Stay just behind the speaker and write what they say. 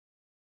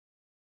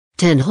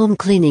10 home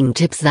cleaning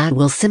tips that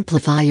will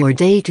simplify your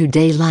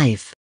day-to-day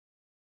life.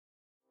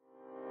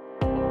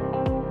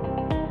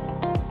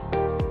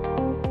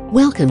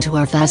 Welcome to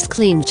our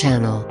FastKlean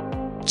channel.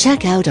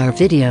 Check out our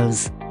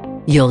videos.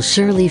 You'll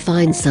surely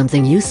find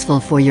something useful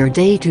for your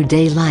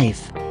day-to-day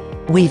life.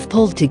 We've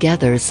pulled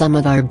together some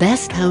of our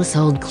best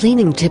household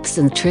cleaning tips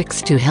and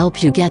tricks to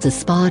help you get a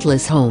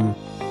spotless home.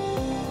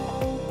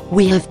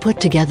 We have put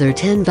together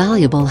 10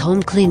 valuable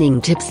home cleaning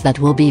tips that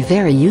will be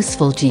very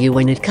useful to you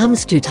when it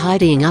comes to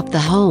tidying up the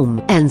home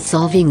and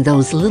solving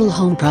those little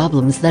home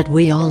problems that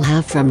we all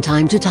have from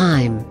time to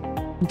time.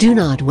 Do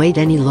not wait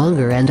any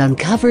longer and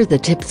uncover the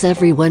tips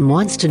everyone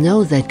wants to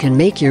know that can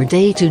make your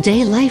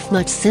day-to-day life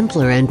much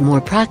simpler and more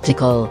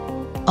practical.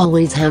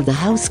 Always have the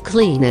house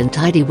clean and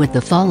tidy with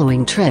the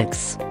following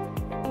tricks.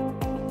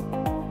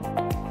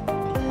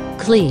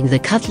 Clean the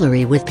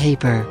cutlery with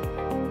paper.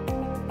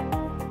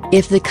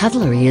 If the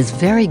cutlery is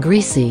very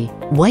greasy,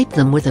 wipe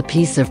them with a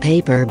piece of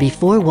paper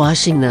before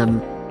washing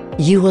them.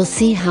 You will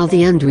see how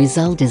the end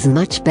result is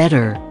much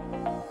better.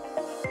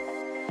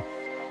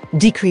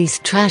 Decrease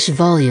trash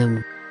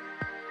volume.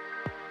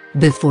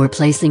 Before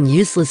placing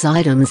useless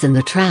items in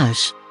the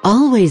trash,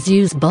 always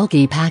use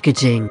bulky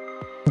packaging.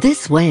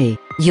 This way,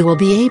 you will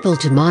be able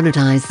to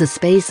monetize the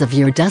space of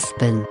your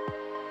dustbin.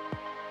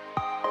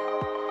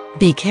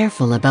 Be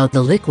careful about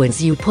the liquids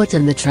you put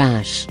in the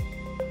trash.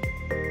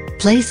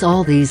 Place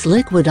all these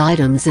liquid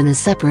items in a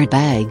separate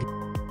bag.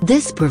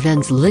 This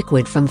prevents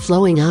liquid from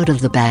flowing out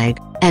of the bag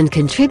and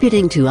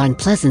contributing to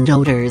unpleasant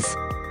odors.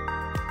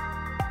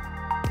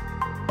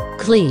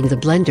 Clean the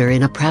blender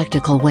in a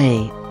practical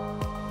way.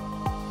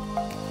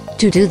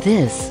 To do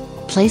this,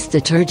 place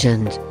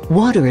detergent,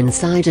 water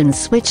inside and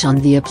switch on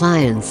the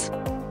appliance.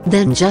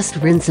 Then just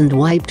rinse and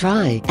wipe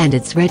dry and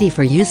it's ready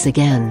for use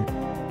again.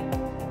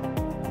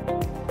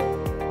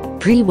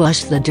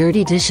 Pre-wash the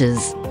dirty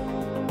dishes.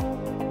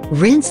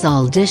 Rinse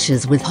all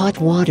dishes with hot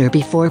water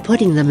before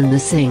putting them in the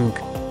sink.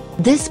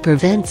 This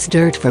prevents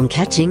dirt from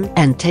catching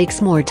and takes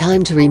more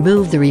time to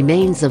remove the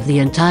remains of the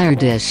entire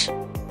dish.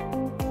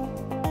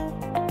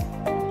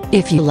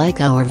 If you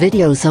like our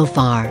video so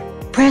far,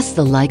 press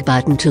the like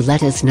button to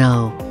let us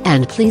know,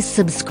 and please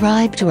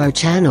subscribe to our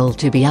channel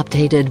to be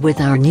updated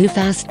with our new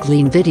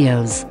FastKlean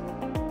videos.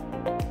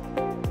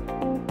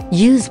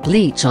 Use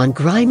bleach on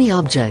grimy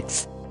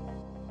objects.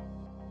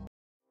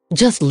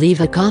 Just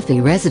leave a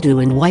coffee residue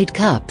in white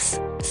cups,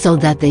 so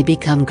that they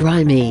become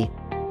grimy.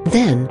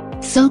 Then,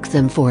 soak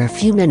them for a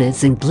few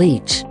minutes in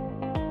bleach.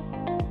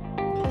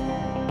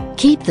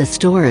 Keep the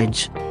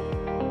storage.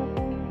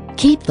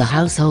 Keep the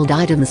household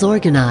items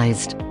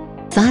organized.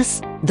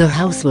 Thus, the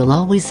house will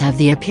always have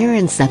the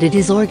appearance that it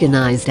is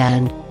organized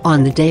and,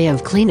 on the day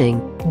of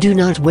cleaning, do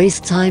not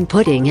waste time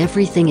putting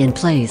everything in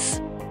place.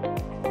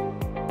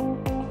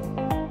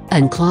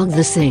 Unclog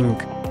the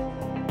sink.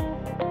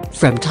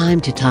 From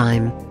time to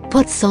time,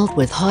 put salt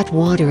with hot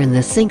water in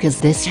the sink as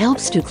this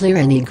helps to clear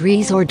any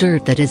grease or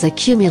dirt that is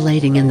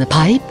accumulating in the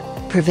pipe,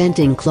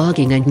 preventing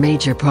clogging and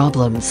major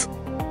problems.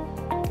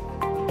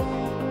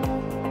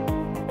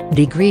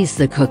 Degrease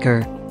the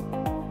cooker.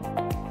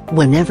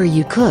 Whenever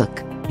you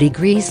cook,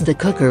 degrease the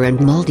cooker and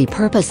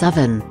multi-purpose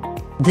oven.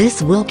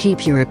 This will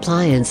keep your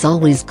appliance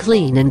always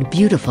clean and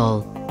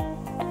beautiful.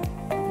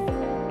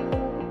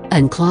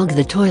 Unclog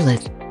the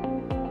toilet.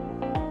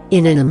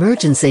 In an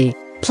emergency,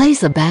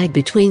 place a bag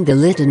between the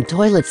lid and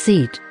toilet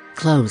seat,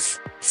 close,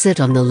 sit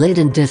on the lid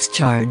and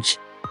discharge.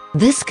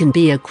 This can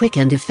be a quick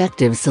and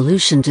effective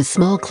solution to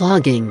small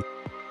clogging.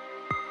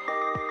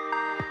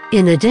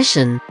 In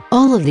addition,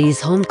 all of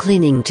these home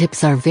cleaning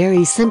tips are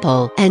very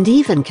simple and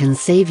even can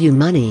save you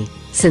money,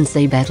 since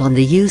they bet on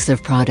the use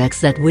of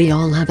products that we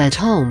all have at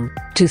home,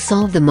 to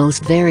solve the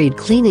most varied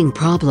cleaning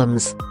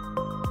problems.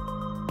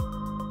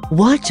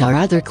 Watch our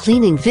other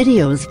cleaning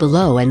videos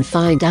below and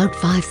find out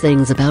 5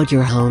 things about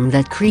your home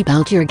that creep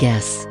out your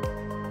guests.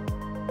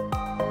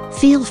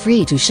 Feel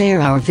free to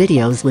share our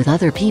videos with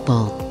other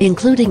people,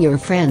 including your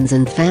friends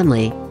and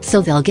family,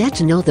 so they'll get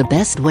to know the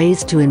best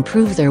ways to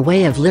improve their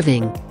way of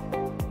living.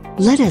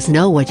 Let us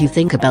know what you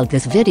think about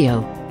this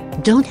video.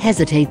 Don't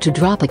hesitate to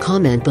drop a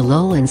comment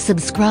below and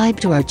subscribe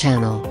to our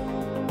channel.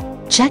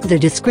 Check the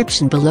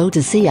description below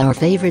to see our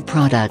favorite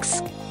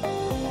products.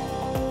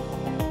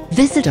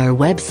 Visit our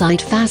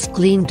website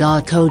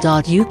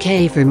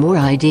fastklean.co.uk for more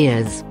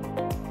ideas.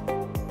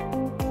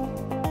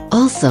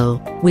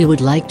 Also, we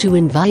would like to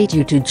invite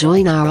you to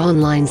join our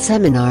online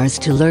seminars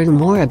to learn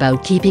more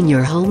about keeping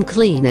your home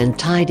clean and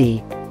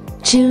tidy.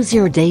 Choose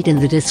your date in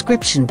the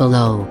description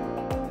below.